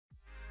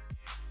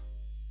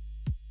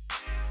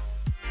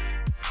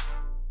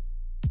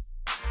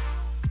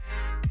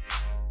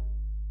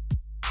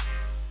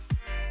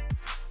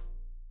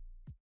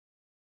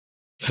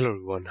Hello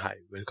everyone, hi,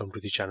 welcome to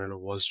the channel of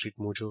Wall Street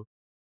Mojo.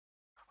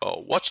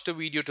 Watch the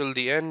video till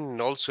the end,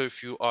 and also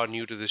if you are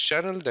new to this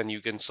channel, then you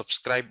can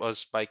subscribe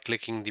us by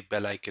clicking the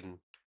bell icon.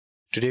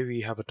 Today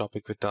we have a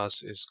topic with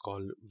us is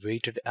called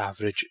weighted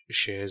average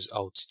shares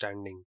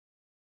outstanding.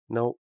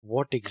 Now,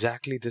 what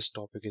exactly this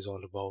topic is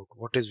all about?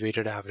 What is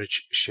weighted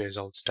average shares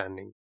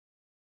outstanding?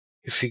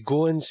 If we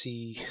go and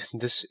see,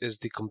 this is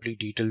the complete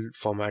detailed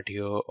format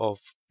here of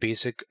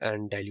basic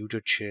and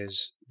diluted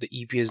shares, the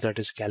EPS that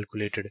is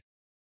calculated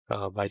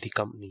by the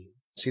company.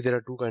 See, there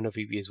are two kind of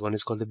EPS. One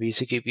is called the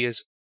basic EPS,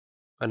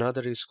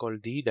 another is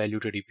called the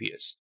diluted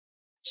EPS.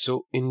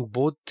 So in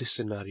both this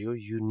scenario,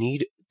 you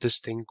need this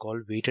thing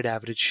called weighted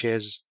average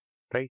shares,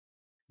 right?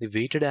 The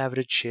weighted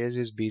average shares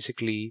is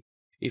basically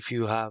if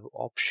you have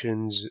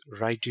options,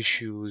 right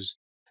issues,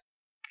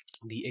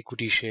 the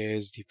equity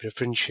shares, the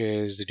preference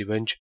shares, the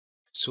debenture.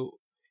 So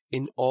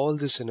in all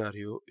this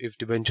scenario, if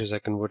debentures are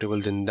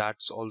convertible, then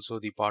that's also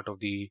the part of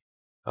the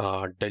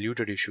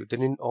diluted issue.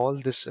 Then in all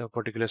this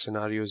particular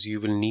scenarios, you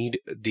will need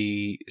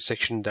the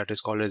section that is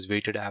called as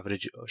weighted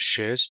average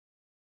shares.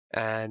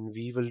 And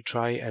we will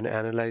try and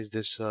analyze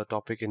this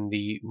topic in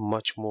the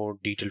much more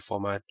detailed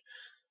format.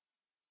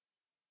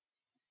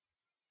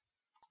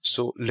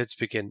 So let's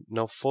begin.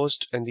 Now,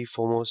 first and the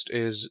foremost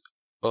is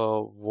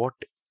what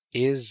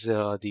is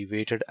the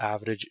weighted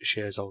average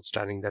shares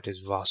outstanding, that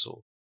is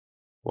VASO.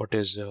 What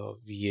is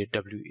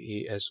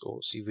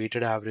VAWASO? See,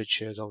 weighted average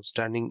shares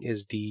outstanding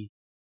is the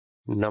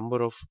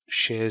number of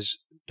shares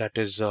that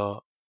is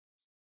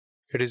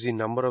it is the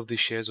number of the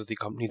shares of the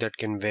company that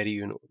can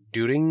vary,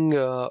 during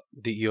the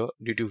year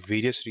due to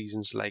various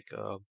reasons like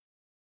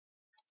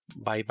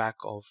buyback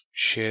of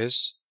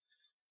shares.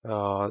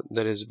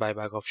 There is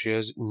buyback of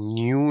shares,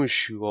 new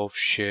issue of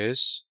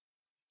shares.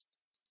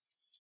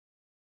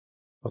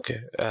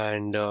 Okay,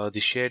 and the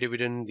share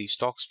dividend, the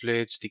stock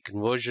splits, the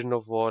conversion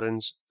of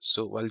warrants.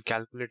 So while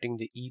calculating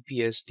the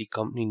EPS, the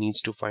company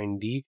needs to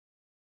find the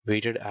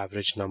weighted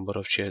average number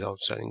of shares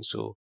outstanding.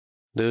 So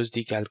there's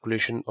the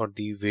calculation or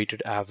the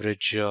weighted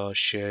average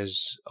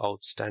shares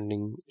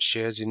outstanding.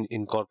 Shares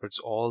incorporates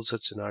all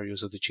such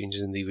scenarios of the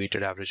changes in the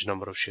weighted average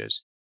number of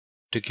shares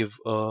to give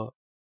a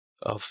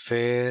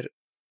fair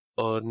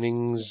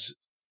earnings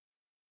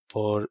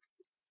per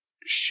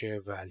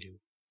share value.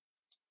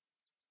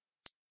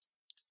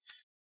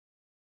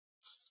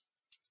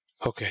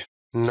 Okay,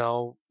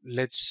 now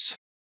let's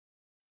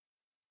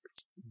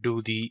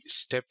do the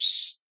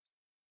steps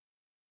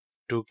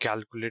to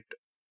calculate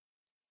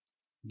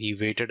the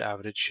weighted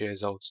average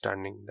shares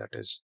outstanding, that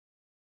is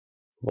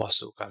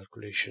WASO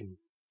calculation.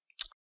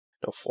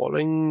 Now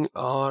following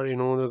are, there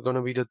are going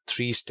to be the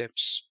three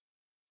steps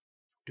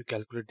to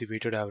calculate the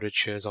weighted average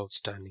shares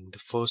outstanding. The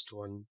first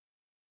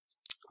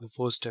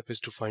step is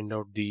to find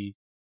out the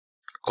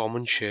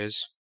common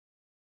shares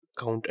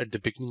count at the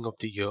beginning of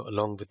the year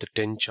along with the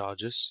 10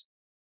 changes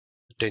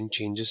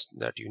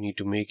that you need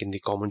to make in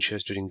the common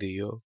shares during the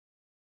year.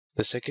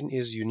 The second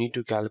is you need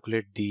to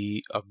calculate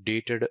the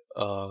updated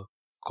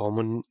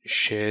common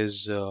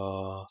shares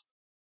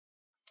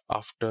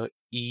after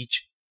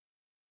each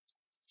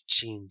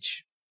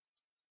change.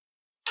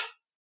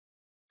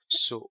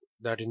 So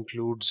that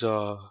includes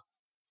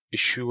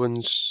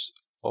issuance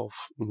of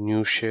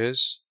new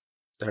shares,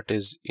 that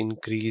is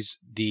increase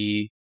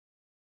the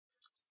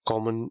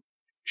common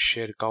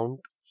share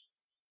count.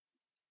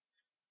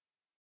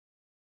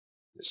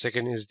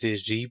 Second is the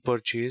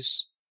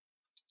repurchase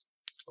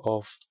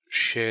of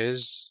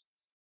shares.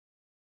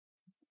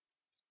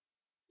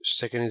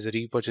 Second is the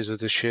repurchase of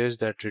the shares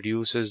that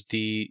reduces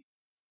the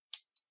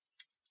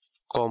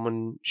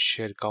common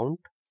share count.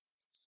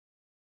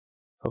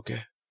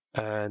 Okay,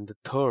 and the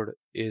third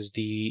is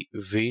the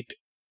weight.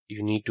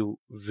 You need to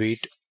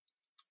weight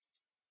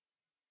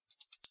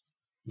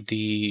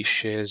the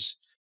shares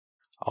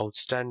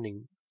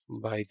outstanding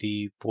by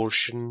the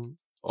portion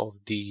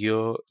of the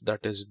year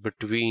that is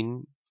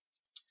between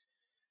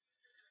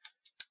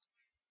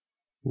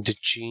the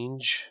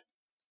change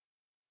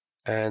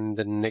and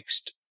the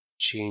next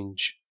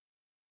change.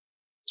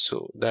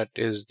 So that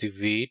is the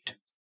weight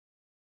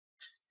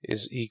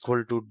is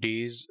equal to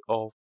days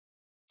of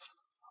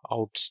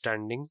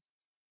outstanding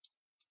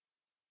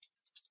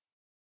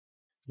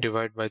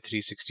divided by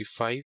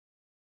 365,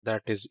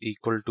 that is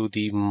equal to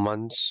the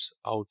months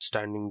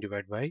outstanding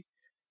divided by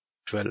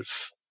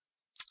 12.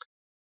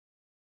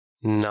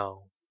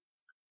 Now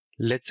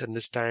let's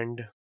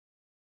understand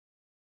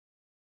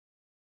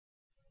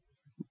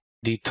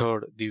the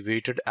third, the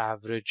weighted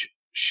average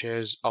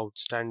shares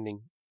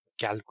outstanding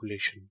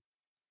calculation.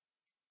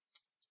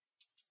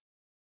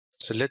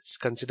 So let's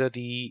consider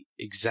the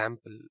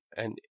example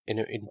and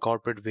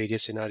incorporate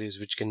various scenarios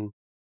which can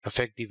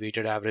affect the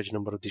weighted average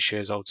number of the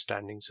shares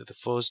outstanding. So the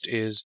first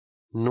is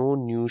no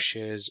new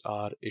shares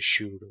are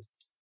issued.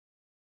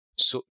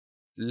 So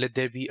let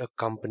there be a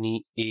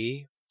company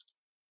A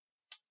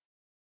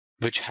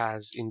which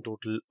has in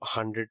total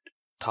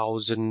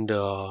 100,000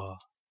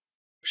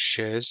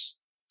 shares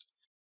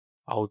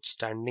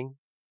outstanding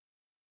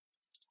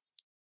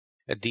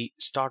at the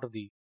start of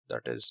the,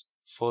 that is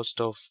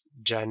 1st of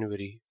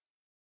January,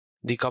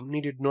 the company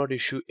did not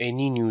issue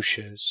any new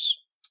shares.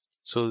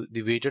 So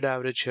the weighted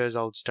average shares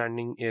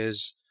outstanding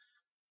is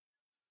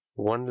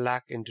 1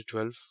 lakh into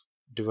 12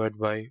 divided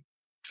by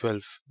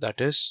 12.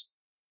 That is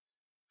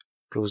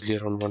closely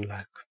around 1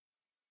 lakh.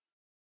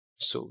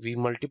 So we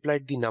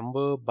multiplied the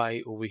number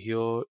by over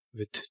here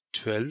with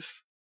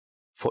 12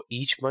 for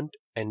each month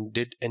and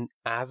did an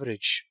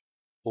average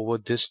over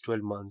this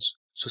 12 months.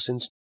 So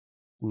since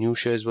new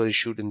shares were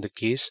issued in the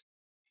case,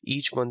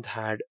 each month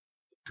had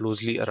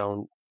closely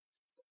around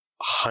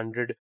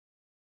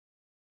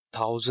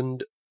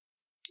 100,000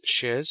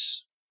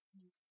 shares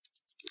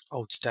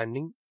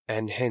outstanding,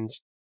 and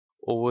hence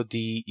over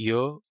the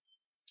year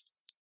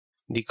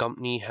the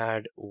company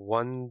had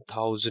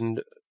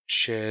 1,000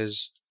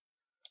 shares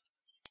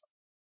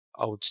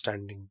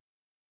outstanding.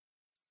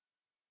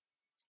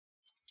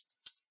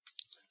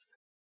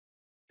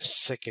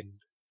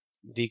 Second,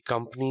 the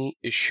company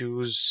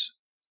issues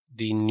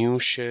the new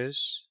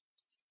shares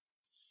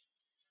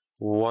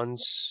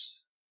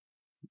once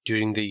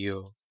during the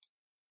year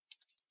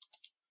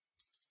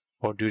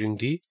or during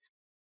the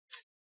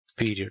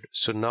period.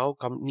 So now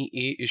company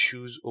A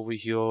issues over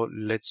here,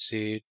 let's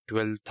say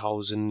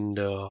 12,000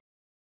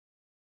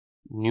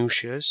 new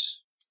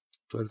shares,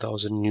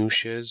 12,000 new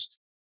shares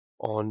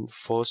on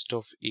 1st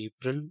of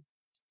April,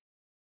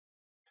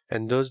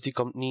 and thus the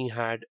company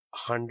had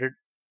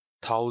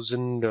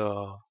 100,000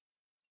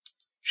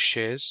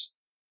 shares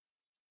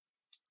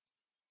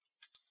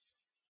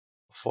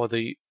for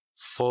the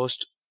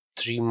first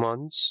 3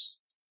 months,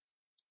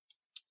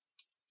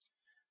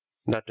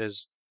 that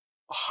is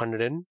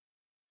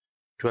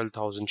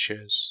 112,000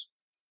 shares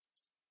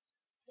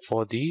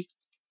for the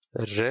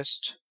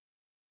rest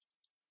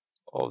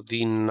of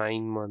the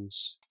 9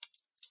 months.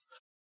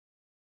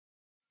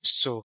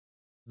 So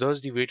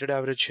thus the weighted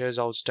average shares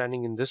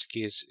outstanding in this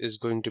case is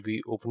going to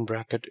be open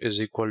bracket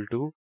is equal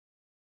to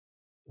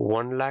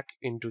 1 lakh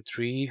into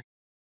 3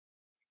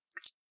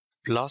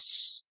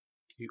 plus,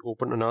 we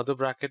open another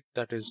bracket,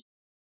 that is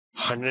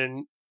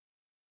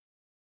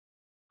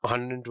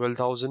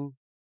 112,000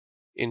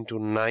 into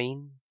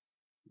 9,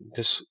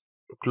 this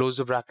close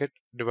the bracket,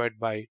 divide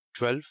by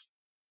 12,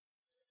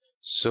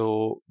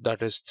 so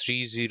that is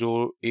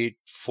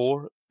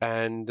 3084,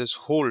 and this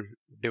whole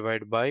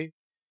divide by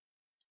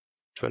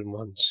 12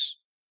 months,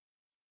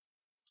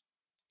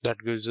 that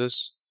gives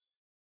us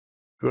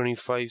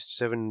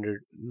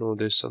 25,700. No,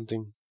 there's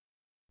something,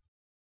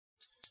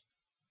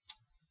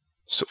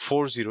 so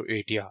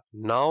 408. Yeah,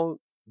 now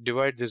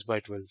divide this by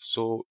 12,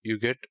 so you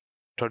get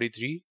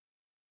 33.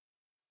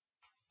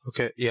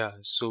 Okay, yeah,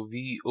 so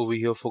we over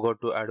here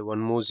forgot to add one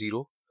more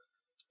zero.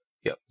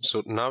 Yeah,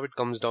 so now it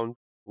comes down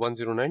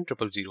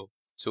 109,000.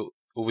 So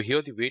over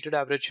here the weighted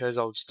average shares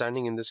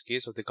outstanding in this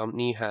case of the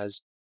company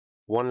has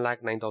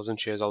 1,09,000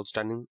 shares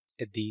outstanding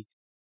at the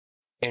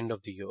end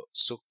of the year.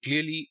 So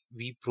clearly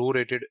we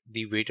prorated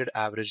the weighted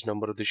average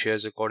number of the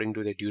shares according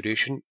to their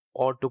duration,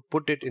 or to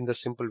put it in the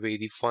simple way,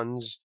 the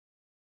funds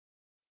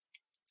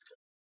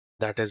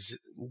that is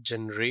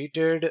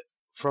generated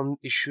from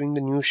issuing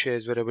the new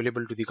shares were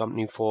available to the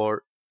company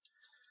for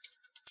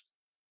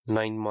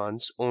 9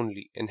 months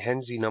only, and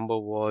hence the number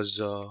was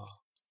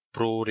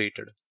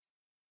prorated.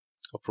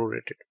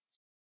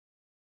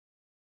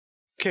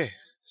 Okay,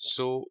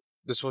 so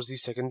this was the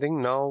second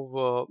thing.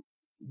 Now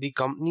the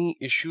company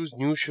issues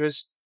new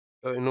shares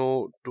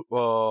in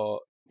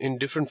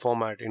different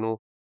format.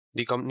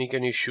 The company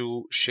can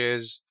issue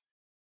shares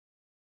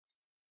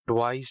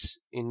twice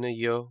in a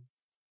year,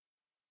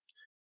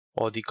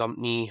 or the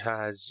company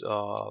has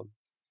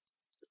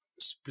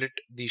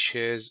split the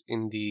shares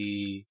in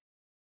the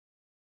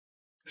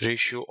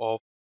ratio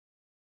of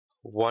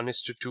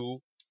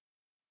 1:2.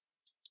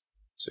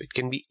 So it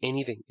can be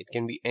anything, it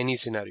can be any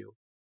scenario.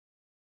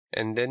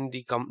 And then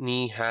the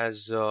company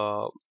has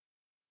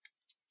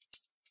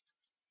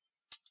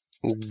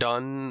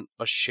done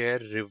a share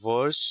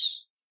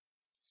reverse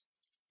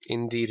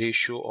in the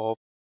ratio of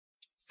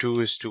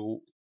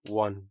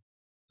 2:1.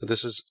 So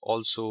this is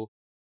also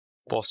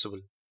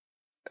possible.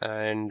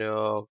 And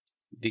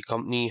the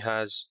company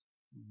has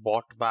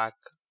bought back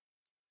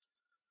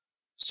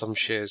some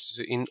shares.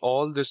 So in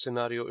all this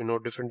scenario,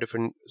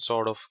 different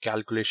sort of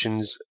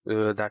calculations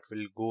that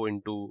will go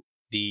into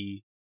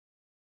the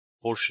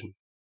portion.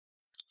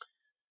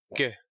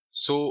 Okay,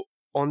 so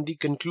on the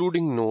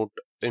concluding note,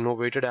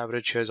 weighted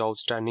average shares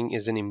outstanding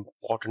is an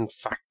important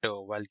factor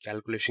while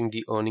calculating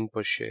the earning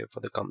per share for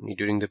the company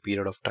during the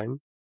period of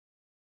time.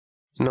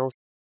 Now,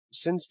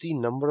 since the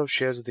number of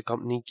shares of the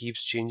company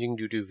keeps changing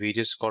due to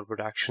various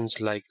corporate actions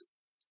like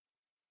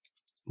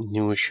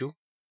new issue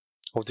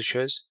of the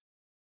shares,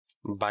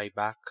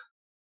 buyback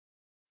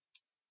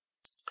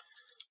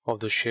of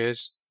the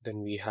shares,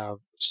 then we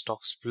have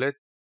stock split,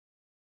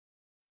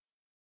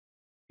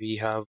 we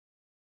have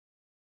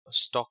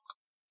stock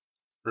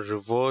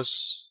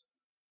reverse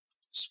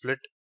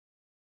split,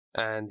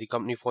 and the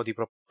company for the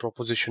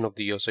proposition of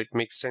the year. So it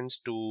makes sense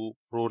to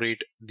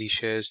prorate the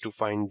shares to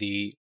find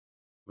the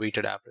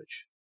weighted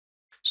average.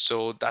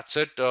 So that's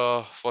it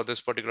for this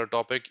particular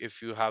topic.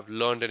 If you have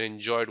learned and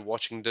enjoyed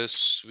watching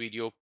this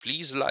video,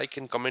 please like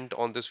and comment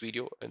on this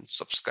video and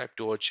subscribe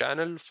to our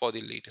channel for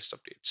the latest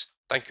updates.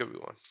 Thank you,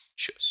 everyone.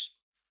 Cheers.